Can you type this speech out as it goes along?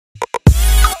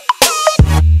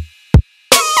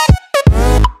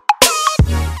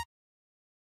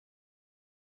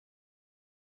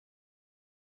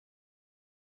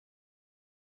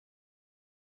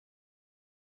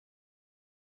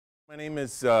My name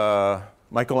is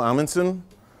Michael Amundsen.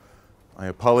 I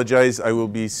apologize, I will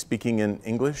be speaking in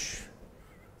English.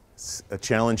 It's a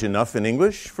challenge enough in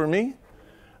English for me,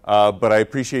 but I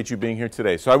appreciate you being here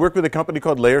today. So I work with a company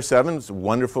called Layer 7. It's a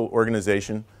wonderful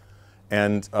organization.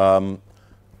 And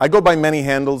I go by many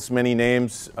handles, many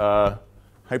names.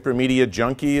 Hypermedia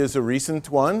Junkie is a recent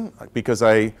one because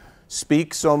I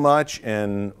speak so much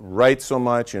and write so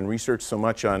much and research so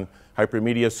much on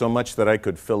hypermedia, so much that I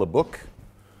could fill a book.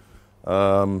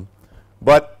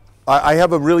 But I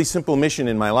have a really simple mission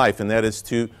in my life, and that is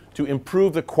to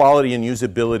improve the quality and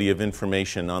usability of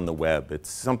information on the web. It's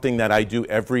something that I do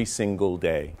every single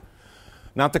day.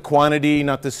 Not the quantity,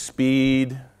 not the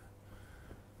speed,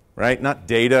 right? Not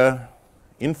data,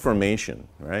 information,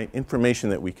 right?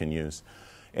 Information that we can use.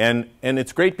 And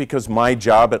it's great because my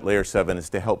job at Layer 7 is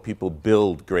to help people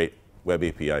build great web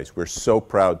APIs. We're so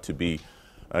proud to be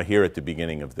here at the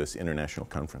beginning of this international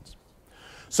conference.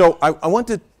 So I want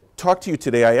to talk to you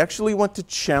today. I actually want to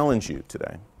challenge you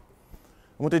today.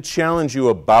 I want to challenge you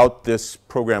about this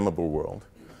programmable world.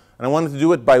 And I wanted to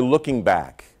do it by looking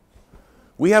back.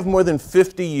 We have more than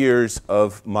 50 years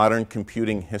of modern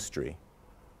computing history.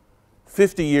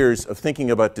 50 years of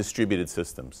thinking about distributed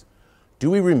systems.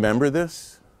 Do we remember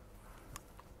this?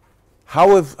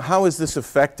 How has this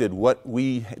affected what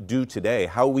we do today,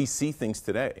 how we see things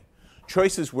today?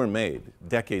 Choices were made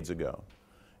decades ago.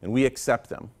 And we accept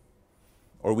them,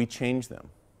 or we change them.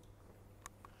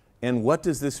 And what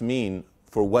does this mean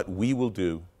for what we will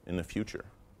do in the future?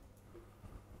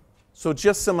 So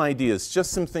just some ideas,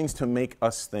 just some things to make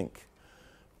us think.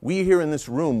 We here in this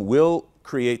room will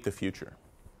create the future.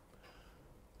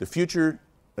 The future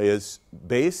is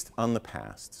based on the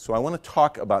past. So I want to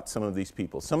talk about some of these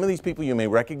people. Some of these people you may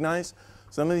recognize.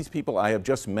 Some of these people I have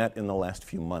just met in the last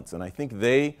few months. And I think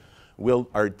they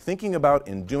are thinking about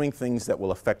and doing things that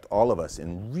will affect all of us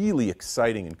in really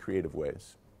exciting and creative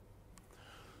ways.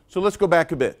 So let's go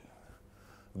back a bit.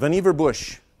 Vannevar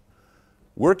Bush,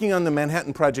 working on the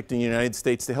Manhattan Project in the United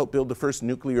States to help build the first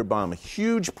nuclear bomb, a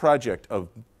huge project of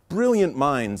brilliant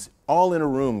minds all in a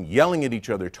room, yelling at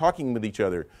each other, talking with each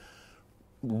other,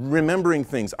 remembering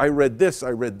things. I read this,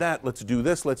 I read that, let's do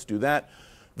this, let's do that.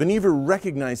 Vannevar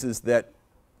recognizes that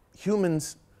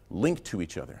humans link to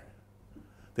each other,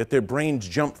 that their brains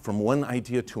jump from one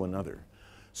idea to another.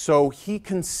 So he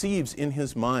conceives in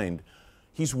his mind,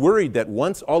 he's worried that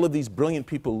once all of these brilliant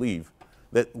people leave,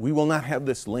 that we will not have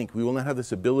this link, we will not have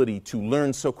this ability to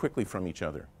learn so quickly from each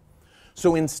other.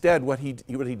 So instead, what he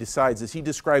decides is he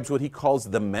describes what he calls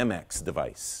the Memex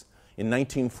device in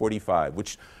 1945,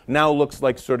 which now looks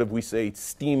like sort of, we say,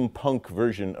 steampunk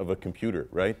version of a computer,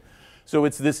 right? So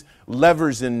it's this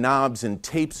levers and knobs and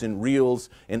tapes and reels,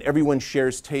 and everyone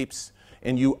shares tapes.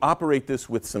 And you operate this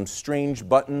with some strange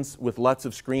buttons with lots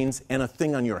of screens and a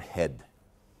thing on your head.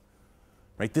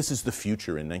 Right? This is the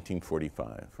future in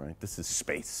 1945, right? This is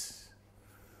space.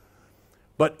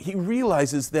 But he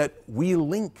realizes that we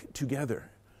link together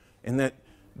and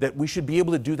that we should be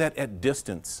able to do that at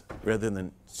distance rather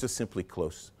than just simply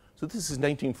close. So this is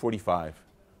 1945.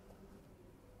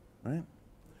 Right?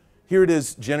 Here it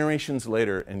is generations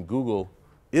later, and Google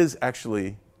is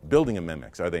actually building a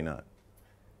Memex, are they not?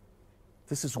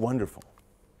 This is wonderful.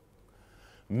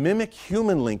 Mimic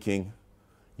human linking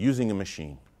using a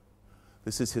machine.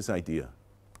 This is his idea.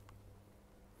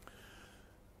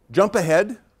 Jump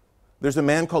ahead. There's a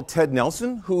man called Ted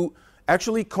Nelson who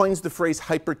actually coins the phrase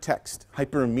hypertext,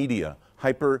 hypermedia,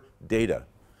 hyperdata.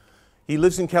 He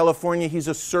lives in California. He's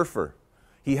a surfer.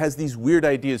 He has these weird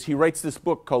ideas. He writes this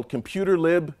book called Computer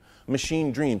Lib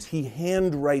Machine Dreams. He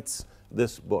handwrites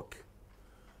this book.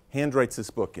 Handwrites this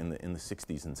book in the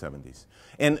 60s and 70s.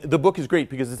 And the book is great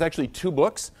because it's actually two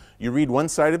books. You read one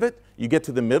side of it, you get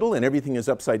to the middle, and everything is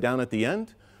upside down at the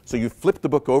end. So you flip the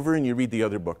book over and you read the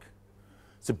other book.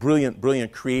 It's a brilliant,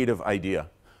 brilliant, creative idea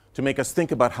to make us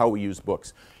think about how we use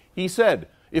books. He said,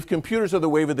 if computers are the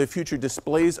wave of the future,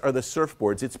 displays are the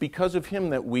surfboards. It's because of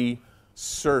him that we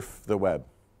surf the web,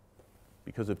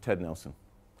 because of Ted Nelson.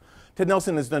 Ted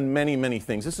Nelson has done many, many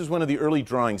things. This is one of the early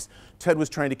drawings. Ted was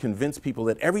trying to convince people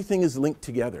that everything is linked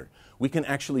together. We can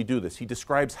actually do this. He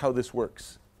describes how this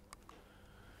works.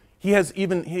 He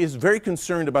is very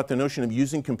concerned about the notion of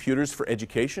using computers for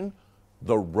education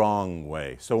the wrong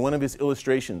way. So one of his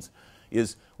illustrations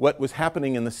is what was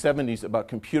happening in the 70s about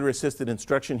computer-assisted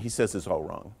instruction. He says is all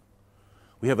wrong.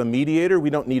 We have a mediator. We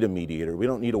don't need a mediator. We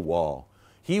don't need a wall.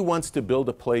 He wants to build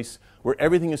a place where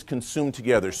everything is consumed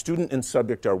together. Student and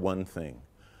subject are one thing.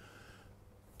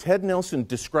 Ted Nelson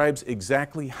describes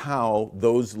exactly how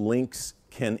those links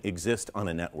can exist on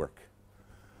a network.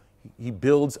 He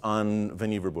builds on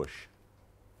Vannevar Bush.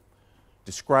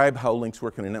 describe how links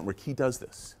work in a network. He does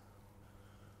this.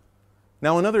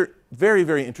 Now, another very,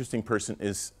 very interesting person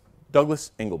is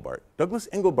Douglas Engelbart. Douglas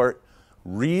Engelbart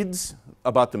reads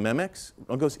about the mimics.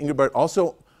 Douglas Engelbart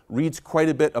also reads quite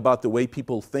a bit about the way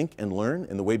people think and learn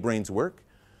and the way brains work.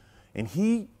 And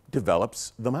he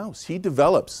develops the mouse. He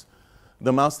develops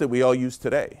the mouse that we all use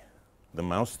today, the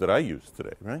mouse that I use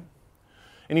today, right?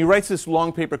 And he writes this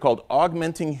long paper called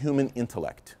Augmenting Human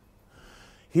Intellect.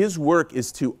 His work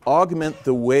is to augment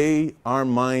the way our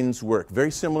minds work,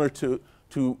 very similar to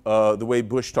the way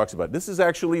Bush talks about it. This is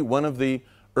actually one of the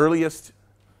earliest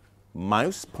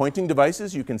mouse pointing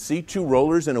devices. You can see two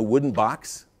rollers in a wooden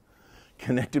box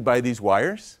connected by these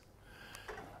wires.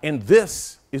 And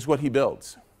this is what he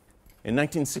builds in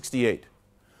 1968,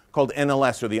 called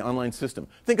NLS, or the Online System.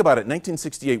 Think about it,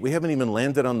 1968, we haven't even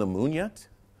landed on the moon yet.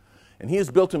 And he has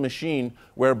built a machine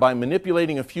where by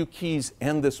manipulating a few keys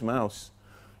and this mouse,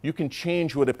 you can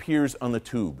change what appears on the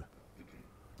tube,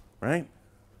 right?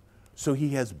 So he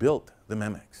has built the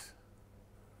mimics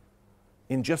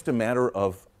in just a matter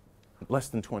of less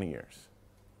than 20 years.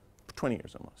 20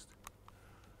 years almost,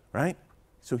 right?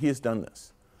 So he has done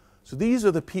this. So these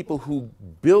are the people who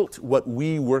built what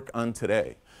we work on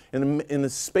today. In the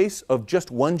space of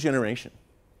just one generation,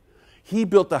 he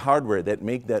built the hardware that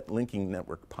made that linking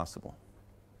network possible.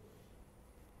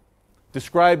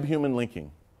 Describe human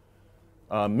linking.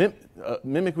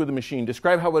 Mimic with a machine.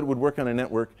 Describe how it would work on a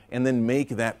network, and then make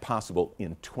that possible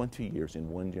in 20 years, in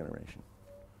one generation.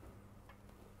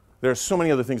 There are so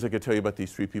many other things I could tell you about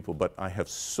these three people, but I have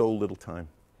so little time.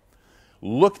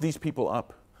 Look these people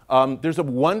up. There's a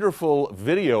wonderful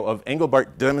video of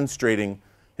Engelbart demonstrating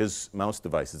his mouse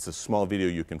device. It's a small video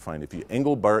you can find. If you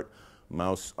Engelbart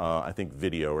mouse, I think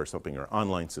video or something, or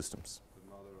online systems. The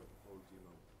mother of all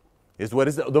demos. Is what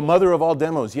is the mother of all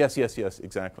demos? Yes, yes, yes,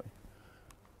 exactly.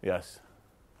 Yes.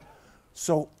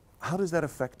 So how does that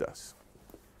affect us?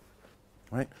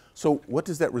 Right? So what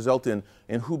does that result in,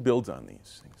 and who builds on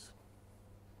these things?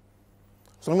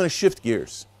 So I'm going to shift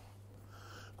gears.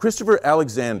 Christopher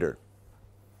Alexander,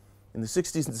 in the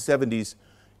 60s and 70s,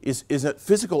 is a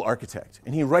physical architect,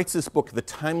 and he writes this book, The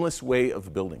Timeless Way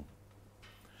of Building.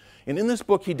 And in this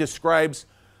book, he describes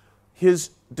his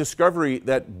discovery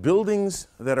that buildings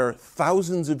that are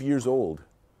thousands of years old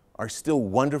are still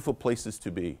wonderful places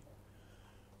to be,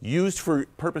 used for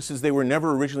purposes they were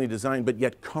never originally designed, but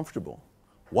yet comfortable.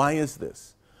 Why is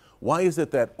this? Why is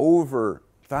it that over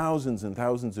thousands and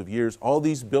thousands of years, all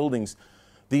these buildings,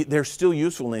 they're still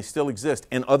useful and they still exist,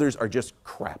 and others are just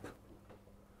crap?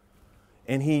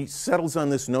 And he settles on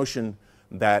this notion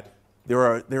that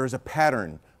there is a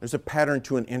pattern. There's a pattern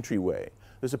to an entryway.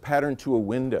 There's a pattern to a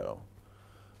window.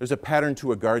 There's a pattern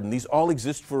to a garden. These all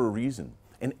exist for a reason.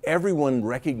 And everyone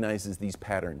recognizes these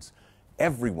patterns.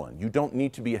 Everyone. You don't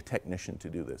need to be a technician to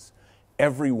do this.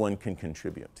 Everyone can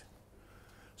contribute.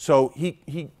 So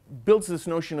he builds this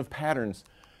notion of patterns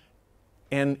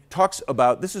and talks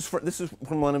about, this is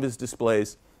from one of his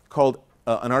displays, called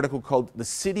an article called "The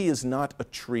City is Not a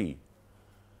Tree."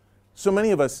 So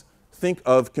many of us think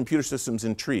of computer systems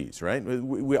in trees, right?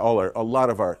 We all are. A lot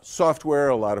of our software,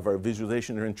 a lot of our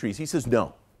visualization are in trees. He says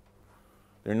no.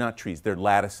 They're not trees, they're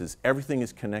lattices. Everything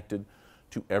is connected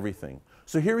to everything.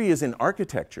 So here he is in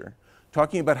architecture,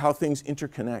 talking about how things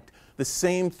interconnect, the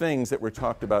same things that were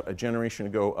talked about a generation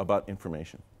ago about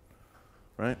information,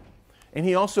 right? And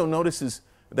he also notices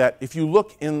that if you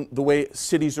look in the way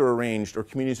cities are arranged or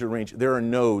communities are arranged, there are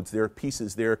nodes, there are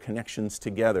pieces, there are connections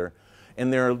together,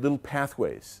 and there are little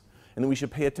pathways, and that we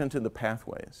should pay attention to the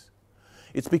pathways.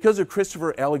 It's because of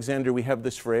Christopher Alexander we have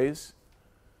this phrase,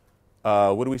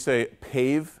 what do we say?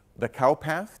 Pave the cow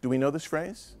path. Do we know this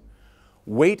phrase?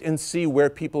 Wait and see where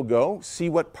people go. See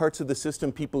what parts of the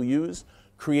system people use.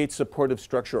 Create supportive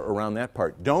structure around that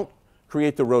part. Don't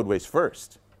create the roadways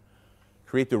first.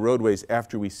 Create the roadways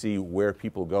after we see where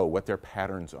people go, what their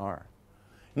patterns are.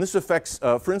 And this affects,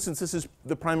 for instance, this is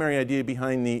the primary idea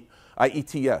behind the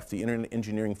IETF, the Internet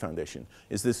Engineering Foundation,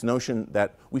 is this notion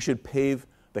that we should pave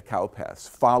the cow paths,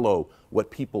 follow what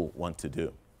people want to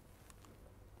do.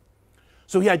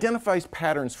 So he identifies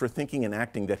patterns for thinking and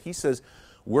acting that he says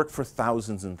work for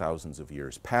thousands and thousands of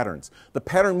years. Patterns. The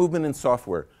pattern movement in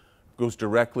software goes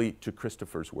directly to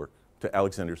Christopher's work, to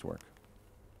Alexander's work.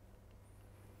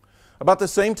 About the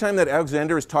same time that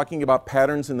Alexander is talking about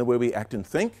patterns in the way we act and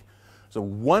think, it's a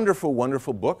wonderful,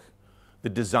 wonderful book, The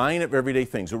Design of Everyday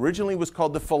Things. Originally was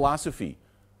called The Philosophy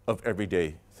of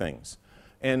Everyday Things.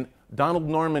 And Donald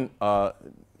Norman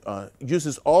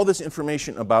uses all this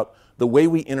information about the way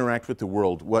we interact with the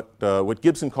world, what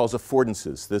Gibson calls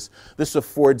affordances. This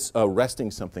affords resting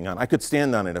something on. I could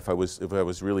stand on it if I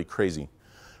was really crazy,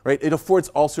 right? It affords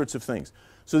all sorts of things.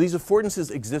 So these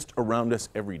affordances exist around us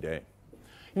every day.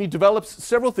 And he develops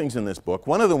several things in this book.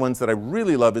 One of the ones that I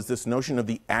really love is this notion of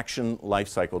the action life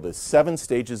cycle, the 7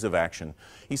 stages of action.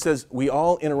 He says we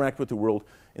all interact with the world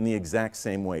in the exact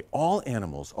same way. All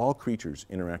animals, all creatures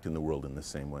interact in the world in the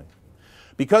same way.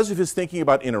 Because of his thinking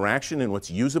about interaction and what's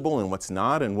usable and what's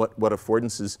not and what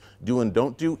affordances do and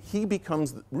don't do, he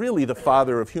becomes really the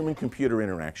father of human-computer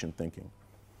interaction thinking.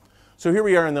 So here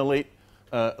we are in the late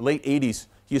 80s.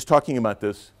 He is talking about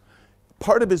this.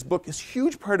 Part of his book, this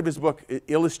huge part of his book,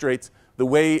 illustrates the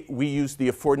way we use the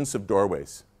affordance of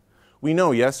doorways. We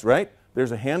know, yes, right?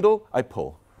 There's a handle, I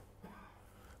pull.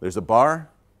 There's a bar,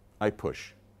 I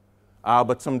push.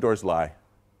 But some doors lie,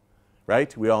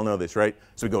 right? We all know this, right?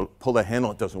 So we go pull that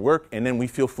handle, it doesn't work, and then we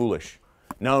feel foolish.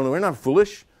 No, we're not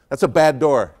foolish. That's a bad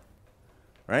door,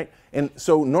 right? And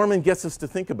so Norman gets us to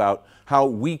think about how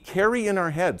we carry in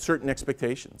our head certain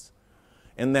expectations,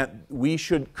 and that we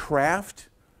should craft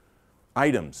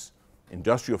items,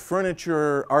 industrial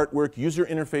furniture, artwork, user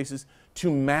interfaces, to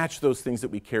match those things that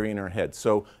we carry in our head.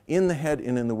 So in the head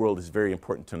and in the world is very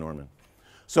important to Norman.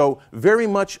 So very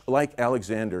much like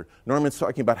Alexander, Norman's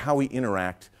talking about how we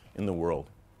interact in the world.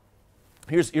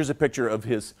 Here's a picture of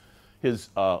his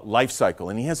life cycle,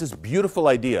 and he has this beautiful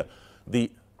idea,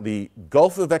 the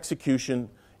gulf of execution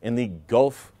and the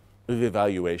gulf of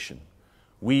evaluation.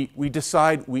 We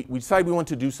decide we want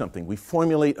to do something. We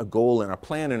formulate a goal and a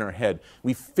plan in our head.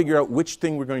 We figure out which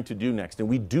thing we're going to do next, and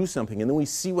we do something, and then we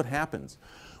see what happens.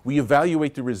 We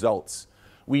evaluate the results.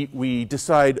 We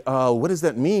decide, what does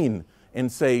that mean? And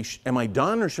say, am I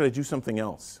done or should I do something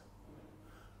else?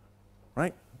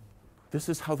 Right? This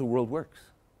is how the world works.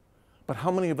 But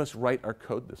how many of us write our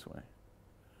code this way?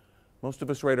 Most of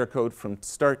us write our code from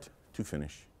start to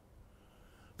finish.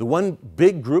 The one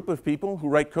big group of people who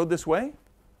write code this way?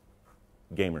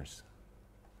 Gamers.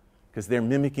 Because they're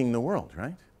mimicking the world,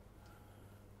 right?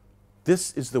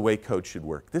 This is the way code should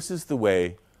work. This is the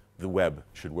way the web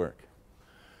should work.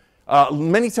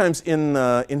 Many times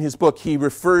in his book, he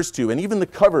refers to, and even the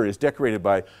cover is decorated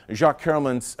by Jacques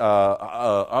Carelman's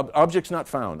Objects Not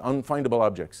Found, Unfindable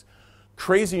Objects.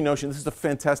 Crazy notion. This is a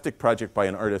fantastic project by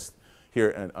an artist here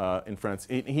in France.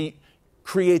 He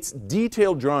creates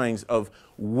detailed drawings of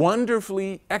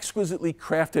wonderfully, exquisitely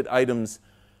crafted items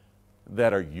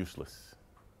that are useless,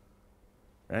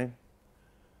 right?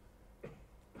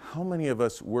 How many of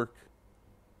us work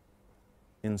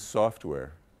in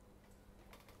software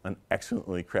on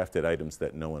excellently crafted items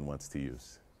that no one wants to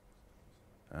use?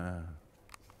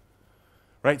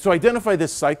 Right, so identify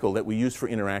this cycle that we use for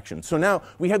interaction. So now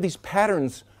we have these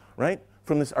patterns, right,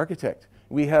 from this architect.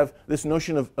 We have this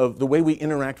notion of the way we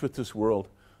interact with this world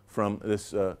from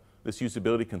this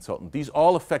usability consultant. These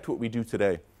all affect what we do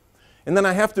today. And then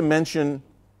I have to mention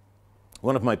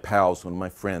one of my pals, one of my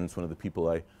friends, one of the people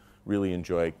I really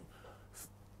enjoy.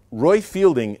 Roy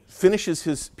Fielding finishes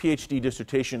his PhD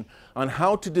dissertation on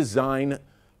how to design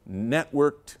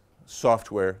networked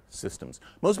software systems.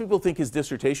 Most people think his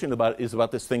dissertation is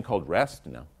about this thing called REST.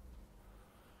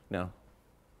 No.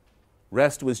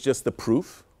 REST was just the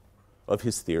proof of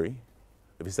his theory,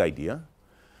 of his idea,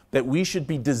 that we should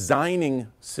be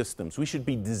designing systems. We should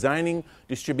be designing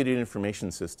distributed information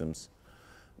systems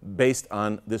based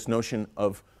on this notion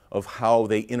of how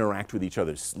they interact with each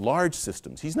other. Large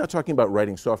systems. He's not talking about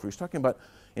writing software. He's talking about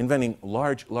inventing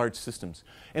large systems.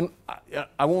 And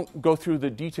I won't go through the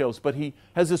details, but he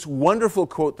has this wonderful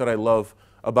quote that I love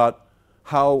about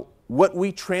how what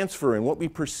we transfer and what we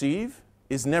perceive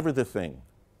is never the thing.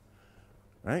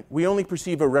 Right? We only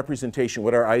perceive a representation,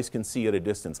 what our eyes can see at a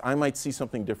distance. I might see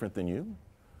something different than you.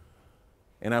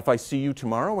 And if I see you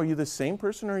tomorrow, are you the same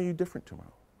person or are you different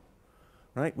tomorrow?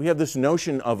 Right? We have this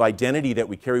notion of identity that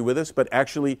we carry with us, but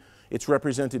actually it's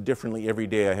represented differently every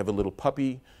day. I have a little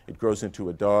puppy, it grows into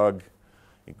a dog,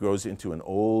 it grows into an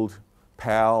old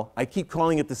pal. I keep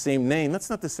calling it the same name.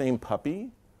 That's not the same puppy,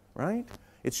 right?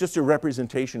 It's just a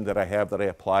representation that I have that I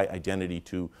apply identity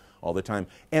to all the time.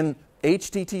 And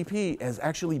HTTP has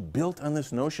actually built on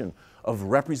this notion of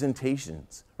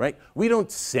representations, right? We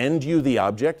don't send you the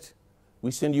object, we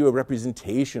send you a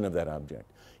representation of that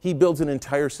object. He builds an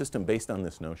entire system based on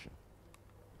this notion.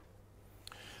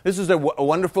 This is a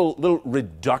wonderful little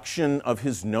reduction of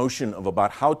his notion of about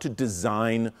how to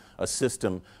design a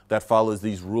system that follows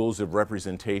these rules of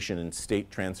representation and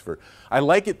state transfer. I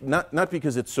like it not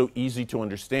because it's so easy to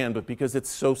understand, but because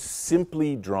it's so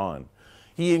simply drawn.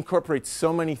 He incorporates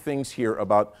so many things here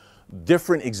about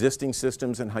different existing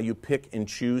systems and how you pick and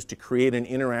choose to create an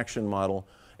interaction model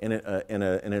in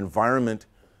an environment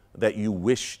that you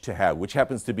wish to have, which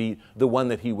happens to be the one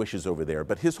that he wishes over there.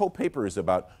 But his whole paper is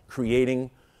about creating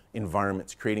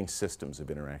environments, creating systems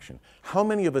of interaction. How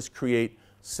many of us create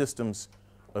systems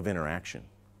of interaction?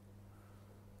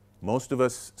 Most of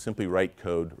us simply write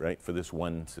code, right, for this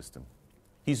one system.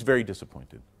 He's very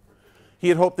disappointed. He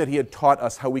had hoped that he had taught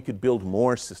us how we could build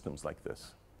more systems like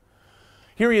this.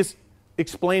 Here he is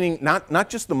explaining not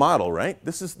just the model, right?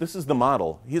 This is the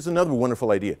model. Here's another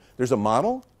wonderful idea. There's a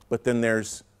model, but then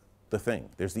there's the thing.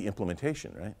 There's the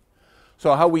implementation, right?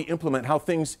 So how we implement, how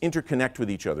things interconnect with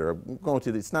each other. I'm going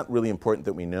to, it's not really important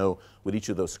that we know what each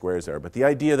of those squares are, but the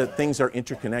idea that things are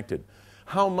interconnected.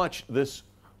 How much this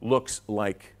looks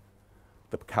like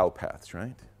the cow paths,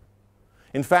 right?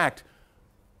 In fact,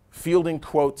 Fielding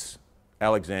quotes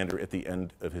Alexander at the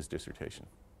end of his dissertation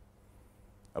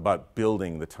about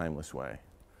building the timeless way.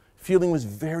 Fielding was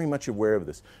very much aware of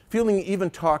this. Fielding even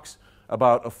talks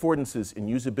about affordances and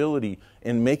usability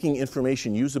and making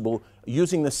information usable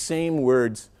using the same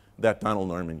words that Donald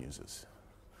Norman uses.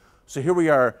 So here we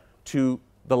are to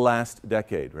the last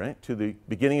decade, right? To the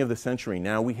beginning of the century.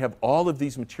 Now we have all of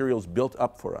these materials built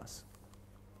up for us.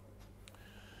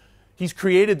 He's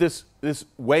created this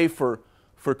way for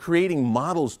creating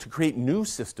models to create new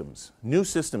systems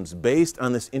based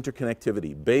on this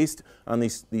interconnectivity, based on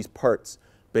these parts,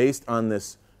 based on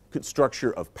this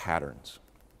structure of patterns.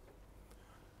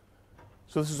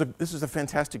 So this is a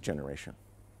fantastic generation.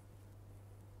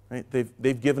 Right?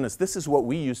 They've given us, this is what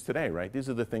we use today, right? These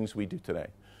are the things we do today.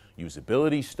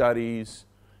 Usability studies,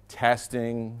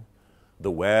 testing, the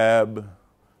web,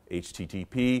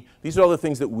 HTTP. These are all the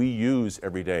things that we use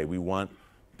every day.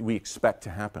 We expect to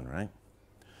happen, right?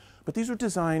 But these were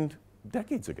designed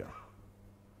decades ago.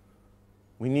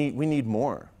 We need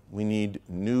more. We need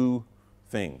new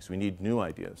things. We need new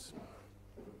ideas.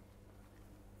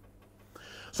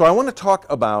 So I want to talk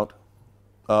about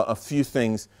a few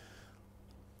things.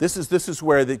 This is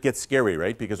where it gets scary,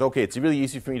 right? Because, okay, it's really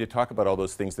easy for me to talk about all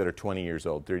those things that are 20 years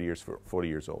old, 30 years, 40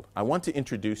 years old. I want to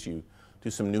introduce you to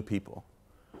some new people.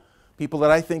 People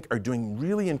that I think are doing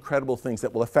really incredible things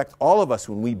that will affect all of us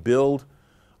when we build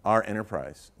our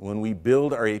enterprise, when we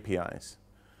build our APIs,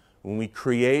 when we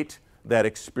create that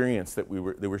experience that we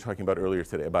were talking about earlier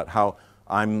today, about how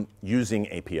I'm using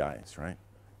APIs, right?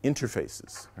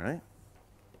 Interfaces, right?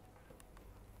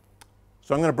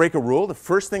 So I'm going to break a rule. The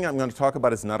first thing I'm going to talk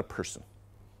about is not a person,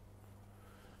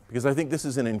 because I think this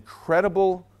is an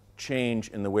incredible change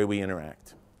in the way we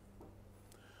interact.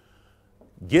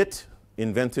 Git,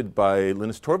 invented by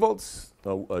Linus Torvalds,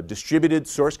 a distributed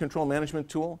source control management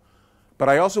tool. But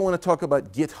I also want to talk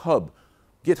about GitHub.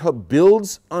 GitHub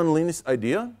builds on Linus'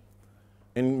 idea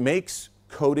and makes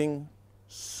coding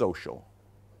social.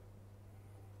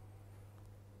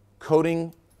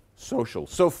 Coding social.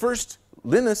 So first,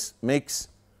 Linus makes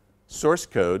source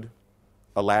code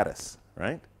a lattice,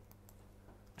 right?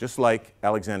 Just like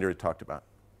Alexander had talked about,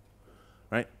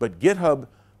 right? But GitHub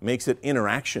makes it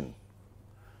interaction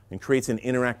and creates an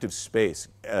interactive space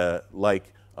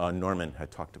like Norman had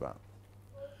talked about.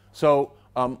 So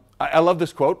I love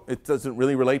this quote. It doesn't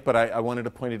really relate, but I wanted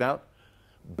to point it out.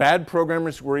 Bad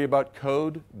programmers worry about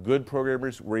code. Good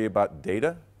programmers worry about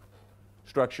data,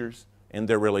 structures, and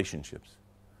their relationships.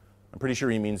 I'm pretty sure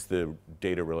he means the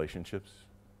data relationships,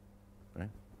 right?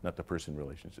 Not the person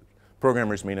relationships.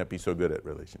 Programmers may not be so good at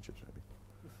relationships, maybe.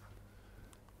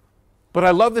 But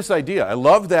I love this idea. I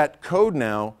love that code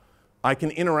now, I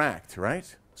can interact,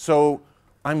 right? So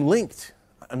I'm linked.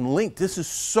 This is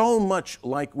so much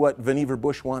like what Vannevar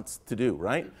Bush wants to do,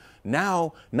 right?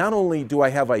 Now, not only do I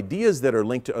have ideas that are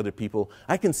linked to other people,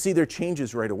 I can see their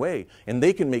changes right away, and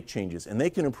they can make changes, and they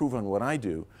can improve on what I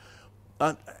do.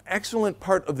 An excellent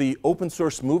part of the open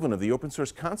source movement, of the open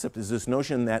source concept, is this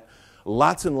notion that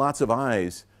lots and lots of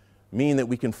eyes mean that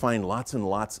we can find lots and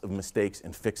lots of mistakes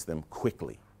and fix them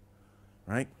quickly,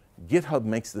 right? GitHub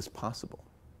makes this possible.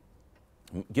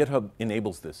 GitHub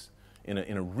enables this in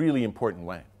a really important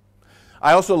way.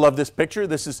 I also love this picture.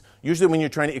 This is usually when you're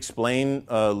trying to explain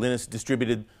Linus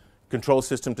distributed control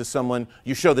system to someone,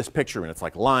 you show this picture and it's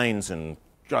like lines and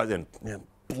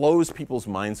blows people's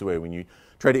minds away when you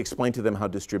try to explain to them how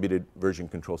distributed version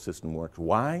control system works.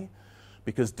 Why?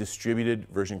 Because distributed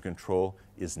version control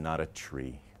is not a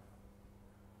tree.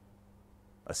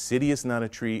 A city is not a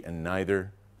tree, and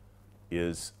neither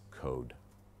is code,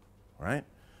 right?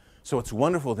 So it's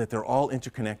wonderful that they're all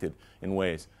interconnected in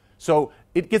ways. So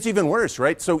it gets even worse,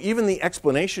 right? So even the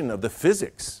explanation of the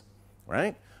physics,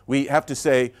 right? We have to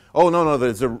say, oh, no,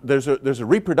 there's a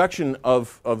reproduction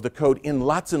of the code in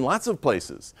lots and lots of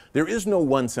places. There is no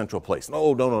one central place.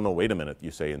 No, wait a minute,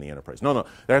 you say in the enterprise. No,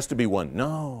 there has to be one.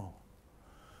 No.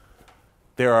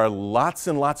 There are lots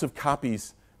and lots of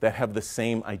copies that have the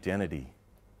same identity,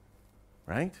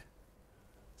 right?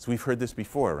 So we've heard this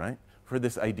before, right? We've heard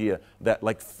this idea that,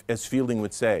 like as Fielding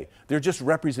would say, they're just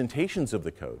representations of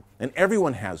the code. And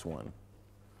everyone has one.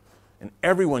 And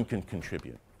everyone can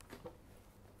contribute.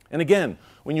 And again,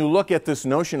 when you look at this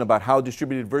notion about how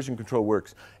distributed version control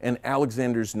works, and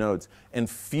Alexander's nodes, and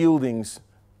Fielding's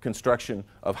construction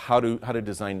of how to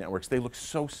design networks, they look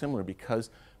so similar because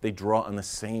they draw on the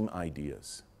same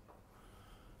ideas.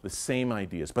 The same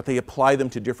ideas, but they apply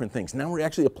them to different things. Now we're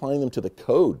actually applying them to the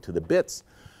code, to the bits.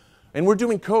 And we're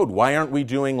doing code. Why aren't we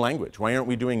doing language? Why aren't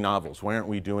we doing novels? Why aren't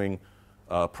we doing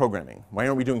programming? Why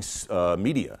aren't we doing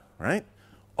media, right?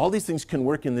 All these things can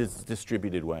work in this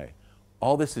distributed way.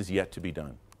 All this is yet to be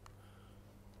done.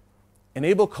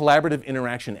 Enable collaborative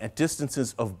interaction at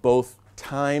distances of both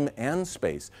time and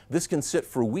space. This can sit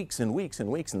for weeks and weeks and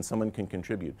weeks, and someone can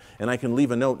contribute. And I can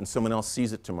leave a note and someone else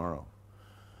sees it tomorrow.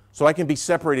 So I can be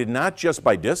separated not just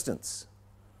by distance.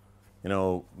 You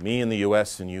know, me in the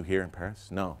US and you here in Paris.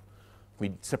 No.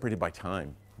 We separated by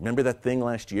time. Remember that thing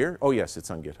last year? Oh yes,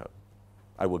 it's on GitHub.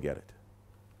 I will get it.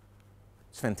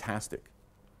 It's fantastic.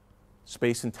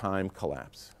 Space and time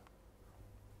collapse.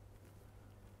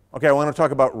 Okay, I want to talk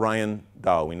about Ryan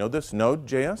Dow. We know this?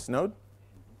 Node.js? Node?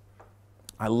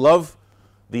 I love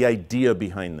the idea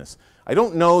behind this. I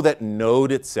don't know that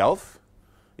Node itself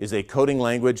is a coding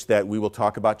language that we will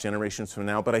talk about generations from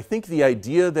now, but I think the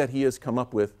idea that he has come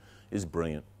up with is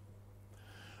brilliant.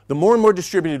 The more and more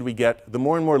distributed we get, the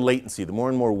more and more latency, the more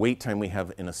and more wait time we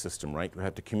have in a system, right? We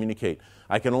have to communicate.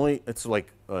 It's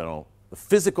like, I don't know, the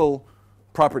physical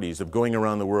properties of going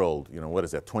around the world, you know, what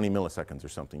is that, 20 milliseconds or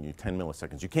something, 10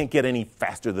 milliseconds. You can't get any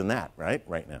faster than that,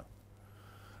 right now.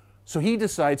 So he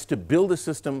decides to build a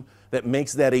system that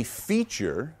makes that a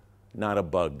feature, not a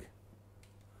bug.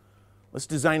 Let's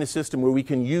design a system where we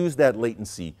can use that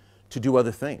latency to do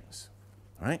other things,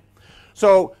 all right?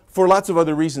 So for lots of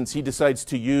other reasons, he decides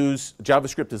to use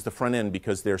JavaScript as the front end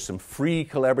because there's some free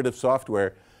collaborative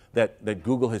software that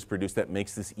Google has produced that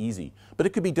makes this easy. But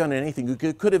it could be done in anything. You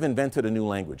could have invented a new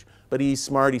language. But he's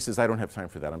smart. He says, I don't have time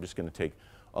for that. I'm just going to take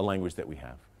a language that we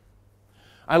have.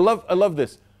 I love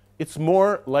this. It's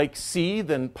more like C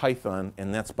than Python,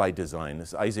 and that's by design.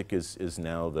 This Isaac is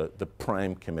now the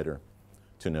prime committer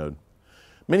to Node.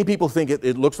 Many people think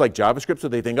it looks like JavaScript, so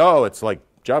they think, oh, it's like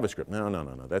JavaScript.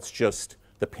 No. That's just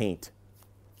the paint,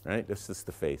 right? That's just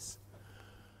the face.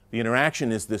 The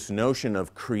interaction is this notion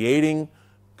of creating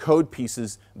code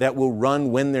pieces that will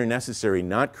run when they're necessary,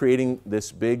 not creating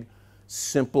this big,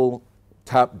 simple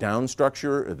top-down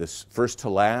structure, or this first to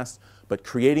last, but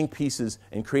creating pieces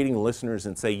and creating listeners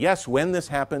and say, yes, when this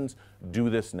happens, do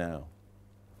this now,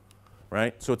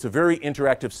 right? So it's a very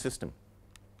interactive system.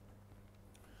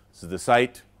 This is the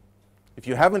site. If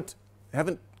you haven't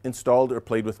installed or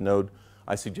played with Node,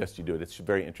 I suggest you do it. It's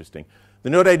very interesting. The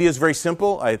Node idea is very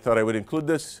simple. I thought I would include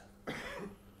this.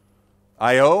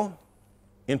 I/O,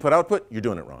 input, output, you're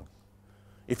doing it wrong.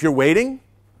 If you're waiting,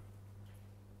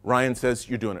 Ryan says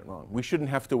you're doing it wrong. We shouldn't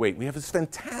have to wait. We have this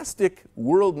fantastic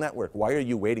world network. Why are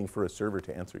you waiting for a server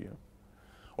to answer you?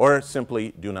 Or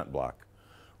simply do not block.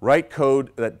 Write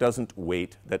code that doesn't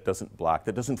wait, that doesn't block,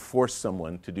 that doesn't force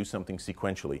someone to do something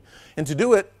sequentially. And to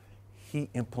do it, he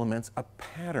implements a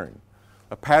pattern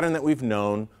that we've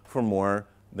known for more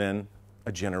than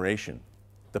a generation.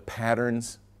 The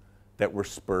patterns that were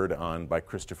spurred on by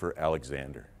Christopher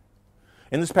Alexander.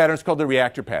 And this pattern is called the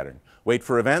reactor pattern. Wait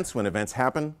for events. When events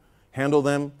happen, handle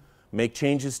them, make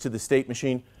changes to the state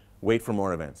machine, wait for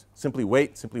more events. Simply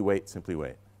wait, simply wait, simply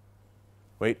wait.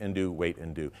 Wait and do, wait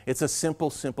and do. It's a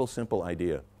simple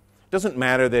idea. It doesn't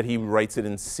matter that he writes it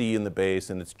in C in the base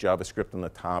and it's JavaScript on the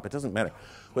top. It doesn't matter.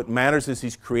 What matters is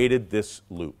he's created this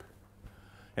loop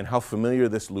and how familiar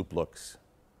this loop looks.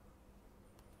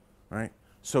 All right?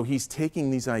 So he's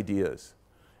taking these ideas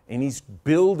and he's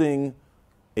building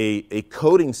a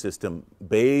coding system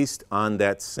based on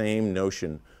that same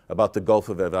notion about the gulf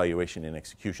of evaluation and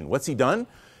execution. What's he done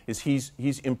is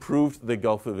he's improved the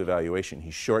gulf of evaluation.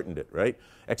 He's shortened it, right?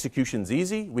 Execution's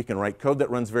easy. We can write code that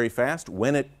runs very fast.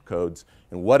 When it codes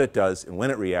and what it does and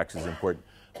when it reacts is important.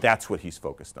 That's what he's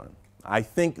focused on. I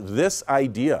think this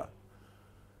idea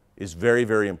is very,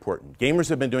 very important. Gamers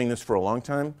have been doing this for a long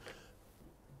time.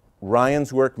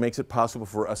 Ryan's work makes it possible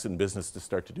for us in business to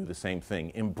start to do the same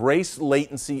thing. Embrace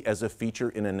latency as a feature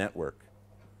in a network.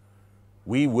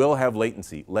 We will have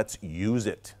latency. Let's use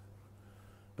it.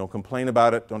 Don't complain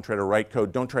about it. Don't try to write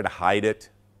code. Don't try to hide it.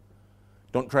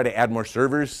 Don't try to add more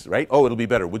servers, right? Oh, it'll be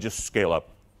better. We'll just scale up.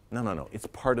 No. It's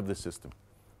part of the system,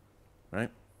 right?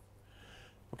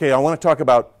 Okay, I want to talk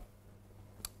about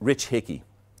Rich Hickey.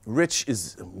 Rich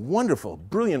is a wonderful,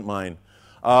 brilliant mind.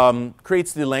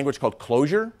 Creates the language called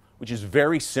Clojure, which is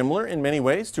very similar in many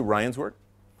ways to Ryan's work.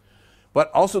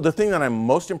 But also the thing that I'm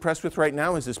most impressed with right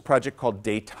now is this project called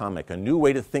Datomic, a new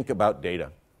way to think about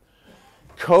data.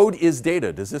 Code is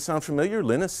data. Does this sound familiar?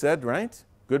 Linus said, right?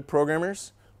 Good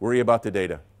programmers worry about the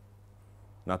data,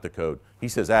 not the code. He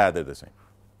says, they're the same.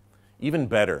 Even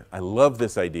better, I love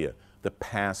this idea. The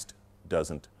past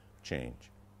doesn't change,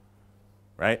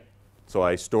 right? So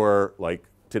I store like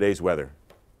today's weather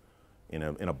in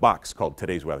a box called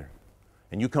today's weather.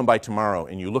 And you come by tomorrow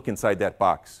and you look inside that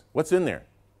box. What's in there?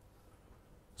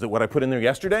 Is it what I put in there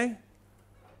yesterday?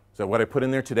 Is that what I put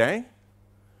in there today?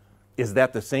 Is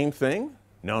that the same thing?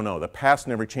 No, the past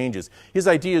never changes. His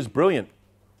idea is brilliant.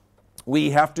 We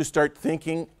have to start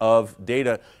thinking of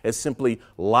data as simply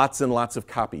lots and lots of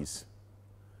copies,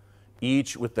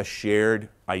 each with the shared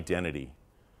identity.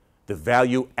 The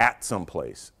value at some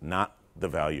place, not the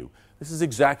value. This is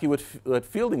exactly what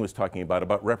Fielding was talking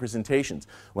about representations.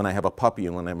 When I have a puppy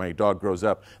and when my dog grows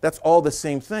up, that's all the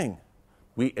same thing.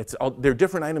 They're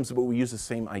different items, but we use the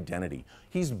same identity.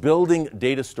 He's building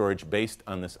data storage based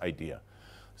on this idea.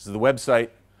 This is the website.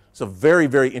 It's a very,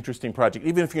 very interesting project.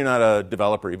 Even if you're not a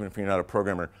developer, even if you're not a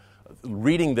programmer,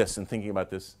 reading this and thinking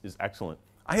about this is excellent.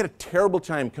 I had a terrible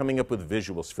time coming up with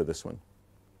visuals for this one.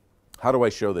 How do I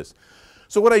show this?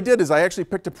 So what I did is I actually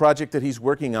picked a project that he's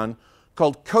working on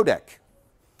called Codec,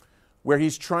 where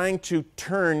he's trying to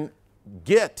turn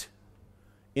Git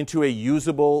into a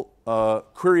usable,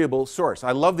 queryable source.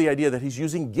 I love the idea that he's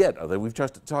using Git, although we've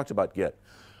just talked about Git.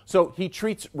 So he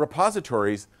treats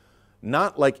repositories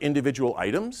not like individual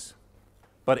items,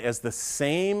 but as the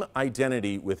same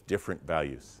identity with different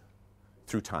values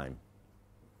through time.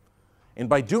 And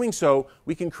by doing so,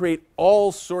 we can create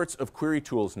all sorts of query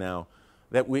tools now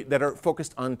that are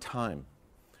focused on time.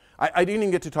 I didn't even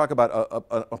get to talk about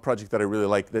a project that I really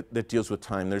like that deals with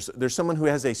time. There's someone who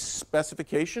has a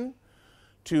specification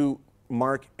to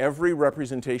mark every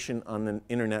representation on the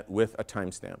internet with a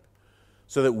timestamp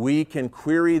so that we can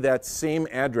query that same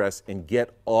address and get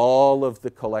all of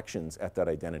the collections at that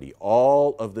identity,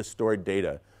 all of the stored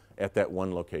data at that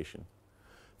one location.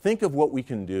 Think of what we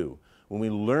can do when we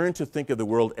learn to think of the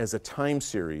world as a time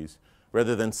series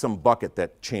rather than some bucket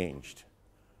that changed,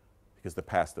 because the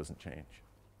past doesn't change.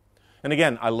 And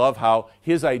again, I love how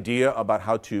his idea about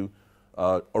how to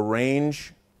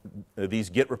arrange these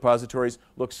Git repositories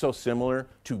looks so similar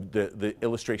to the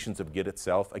illustrations of Git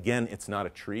itself. Again, it's not a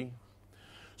tree.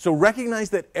 So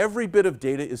recognize that every bit of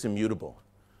data is immutable.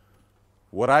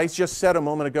 What I just said a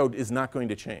moment ago is not going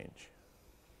to change.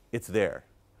 It's there.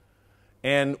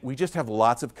 And we just have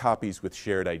lots of copies with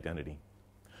shared identity.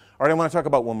 All right, I want to talk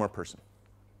about one more person.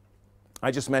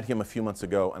 I just met him a few months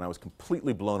ago, and I was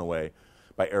completely blown away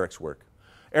by Eric's work.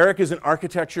 Eric is an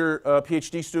architecture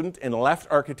PhD student and left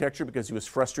architecture because he was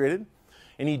frustrated.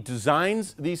 And he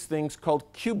designs these things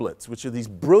called kubelets, which are these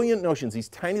brilliant notions, these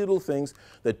tiny little things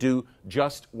that do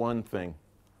just one thing.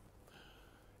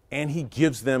 And he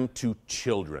gives them to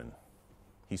children.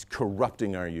 He's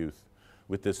corrupting our youth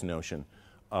with this notion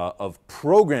of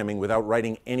programming without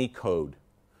writing any code.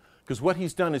 Because what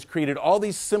he's done is created all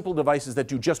these simple devices that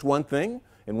do just one thing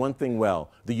and one thing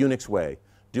well, the Unix way.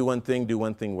 Do one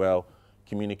thing well,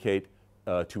 communicate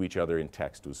to each other in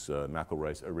text was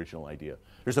McElroy's original idea.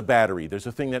 There's a battery. There's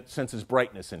a thing that senses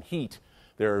brightness and heat.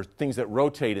 There are things that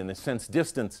rotate and that sense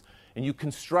distance. And you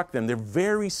construct them. They're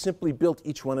very simply built,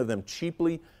 each one of them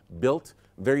cheaply built,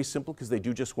 very simple because they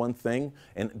do just one thing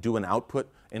and do an output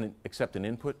and accept an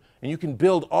input. And you can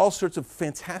build all sorts of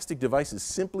fantastic devices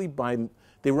simply by,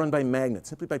 they run by magnets,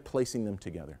 simply by placing them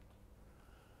together.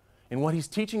 And what he's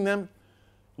teaching them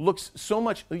looks so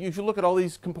much, if you look at all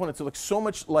these components, it looks so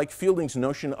much like Fielding's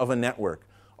notion of a network.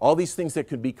 All these things that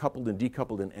could be coupled and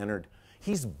decoupled and entered.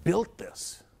 He's built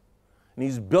this. And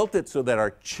he's built it so that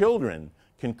our children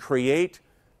can create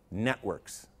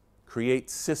networks, create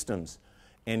systems,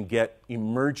 and get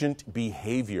emergent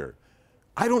behavior.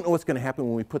 I don't know what's going to happen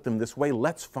when we put them this way.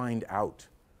 Let's find out.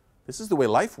 This is the way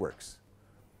life works.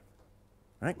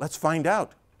 Right? Let's find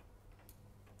out.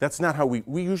 That's not how we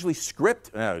usually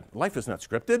script. Life is not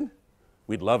scripted.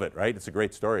 We'd love it, right? It's a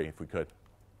great story if we could.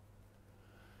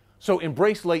 So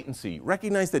embrace latency.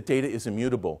 Recognize that data is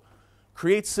immutable.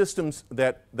 Create systems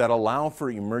that allow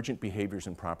for emergent behaviors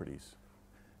and properties.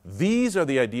 These are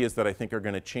the ideas that I think are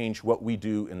going to change what we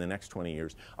do in the next 20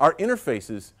 years. Our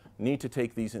interfaces need to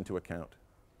take these into account.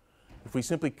 If we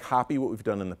simply copy what we've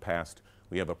done in the past,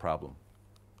 we have a problem.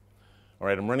 All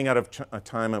right, I'm running out of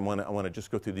time. I want to just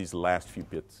go through these last few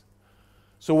bits.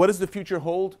 So what does the future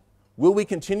hold? Will we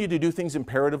continue to do things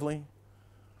imperatively?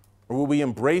 Or will we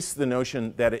embrace the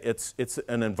notion that it's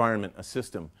an environment, a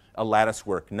system, a lattice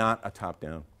work, not a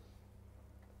top-down?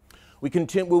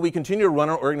 Will we continue to run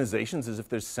our organizations as if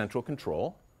there's central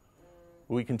control?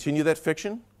 Will we continue that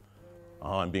fiction?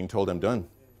 Oh, I'm being told I'm done.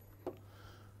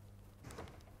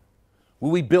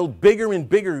 Will we build bigger and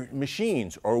bigger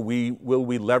machines, or will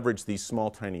we leverage these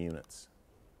small, tiny units?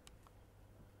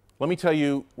 Let me tell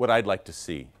you what I'd like to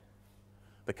see,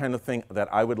 the kind of thing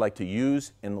that I would like to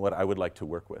use and what I would like to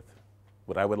work with,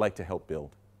 what I would like to help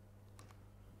build.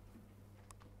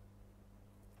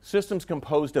 Systems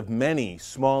composed of many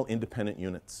small, independent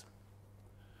units,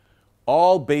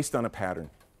 all based on a pattern,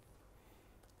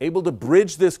 able to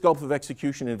bridge this gulf of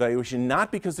execution and evaluation,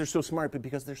 not because they're so smart, but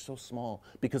because they're so small,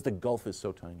 because the gulf is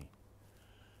so tiny.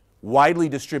 Widely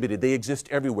distributed, they exist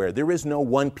everywhere. There is no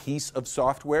one piece of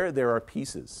software, there are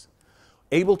pieces.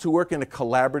 Able to work in a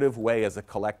collaborative way as a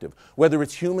collective. Whether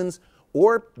it's humans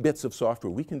or bits of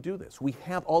software, we can do this. We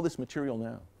have all this material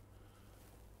now.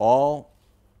 All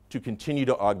to continue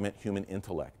to augment human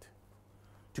intellect,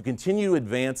 to continue to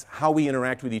advance how we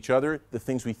interact with each other, the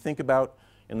things we think about,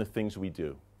 and the things we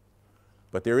do.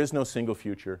 But there is no single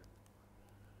future.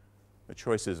 The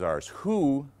choice is ours.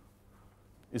 Who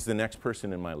is the next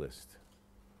person in my list?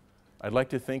 I'd like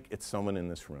to think it's someone in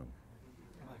this room.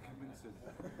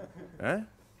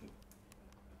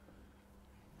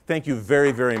 Thank you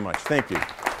very, very much. Thank you.